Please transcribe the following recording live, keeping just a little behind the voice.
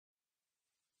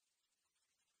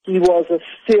He was a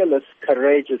fearless,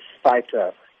 courageous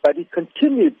fighter, but he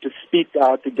continued to speak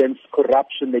out against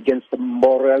corruption, against the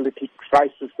morality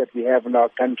crisis that we have in our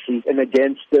country, and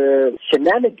against the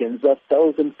shenanigans of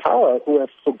those in power who have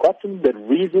forgotten the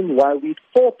reason why we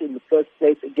fought in the first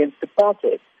place against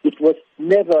apartheid. It was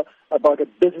never about a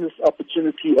business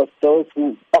opportunity of those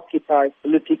who occupy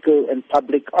political and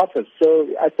public office. So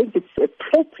I think it's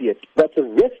appropriate that the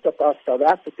rest of our South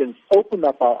Africans open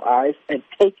up our eyes and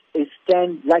take a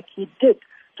stand like he did,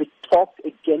 to talk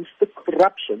against the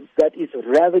corruption that is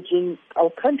ravaging our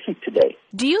country today.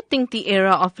 Do you think the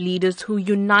era of leaders who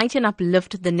unite and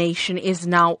uplift the nation is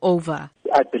now over?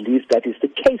 I believe that is the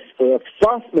case for a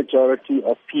vast majority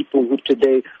of people who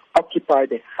today occupy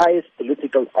the highest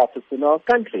political office in our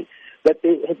country, that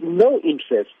they have no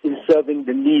interest in serving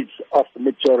the needs of the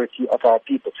majority of our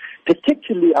people,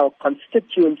 particularly our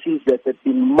constituencies that have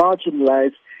been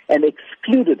marginalized and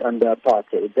excluded under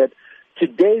apartheid. That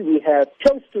today we have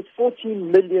close to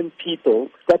 14 million people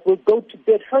that will go to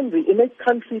bed hungry in a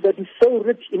country that is so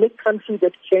rich, in a country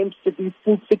that claims to be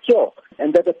food secure,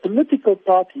 and that a political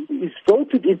party is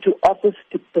voted into office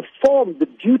to perform the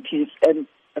duties and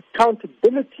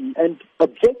accountability and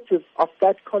objectives of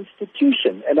that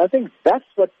constitution. And I think that's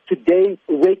what today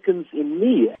awakens in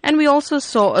me. And we also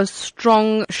saw a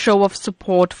strong show of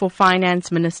support for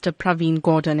Finance Minister Pravin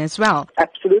Gordhan as well.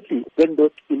 Absolutely. When the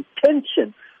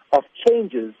intention of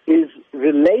changes is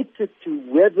related to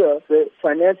whether the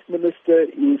finance minister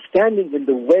is standing in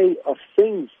the way of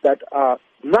things that are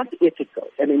not ethical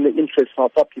and in the interest of our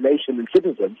population and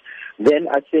citizens, then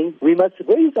I think we must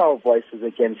raise our voices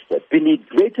against it. We need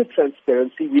greater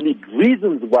transparency. We need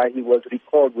reasons why he was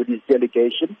recalled with his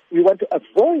delegation. We want to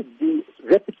avoid the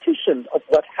repetition of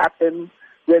what happened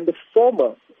when the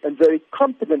former and very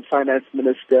competent finance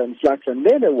minister,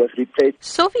 Nene, was replaced.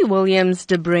 Sophie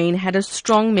Williams-De Bruyn had a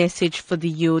strong message for the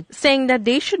youth, saying that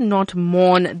they should not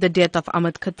mourn the death of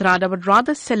Ahmed Kathrada, but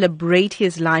rather celebrate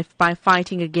his life by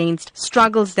fighting against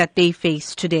struggles that they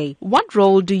face today. What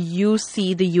role do you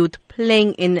see the youth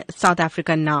playing in South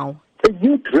Africa now? The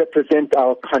youth represent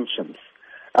our conscience.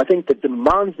 I think the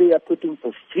demands they are putting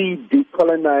for free,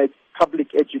 decolonized public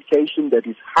education that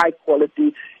is high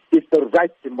quality is the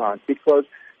right demand, because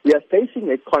we are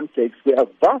facing a context where a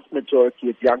vast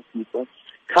majority of young people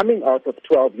coming out of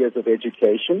 12 years of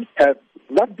education have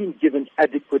not been given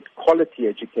adequate quality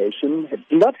education,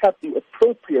 do not have the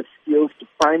appropriate skills to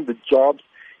find the jobs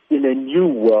in a new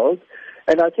world,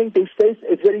 and I think they face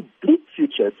a very bleak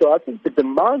future. So I think the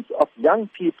demands of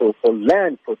young people for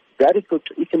land, for radical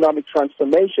economic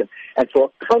transformation, and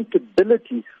for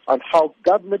accountability on how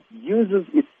government uses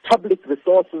its public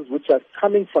resources, which are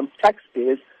coming from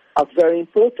taxpayers, are very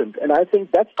important. And I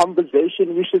think that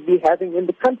conversation we should be having in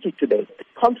the country today. The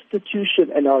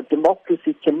Constitution and our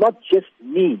democracy cannot just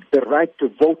mean the right to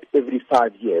vote every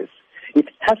 5 years. It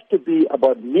has to be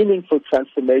about meaningful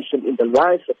transformation in the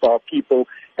lives of our people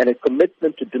and a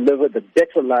commitment to deliver the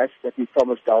better life that we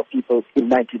promised our people in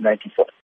 1994.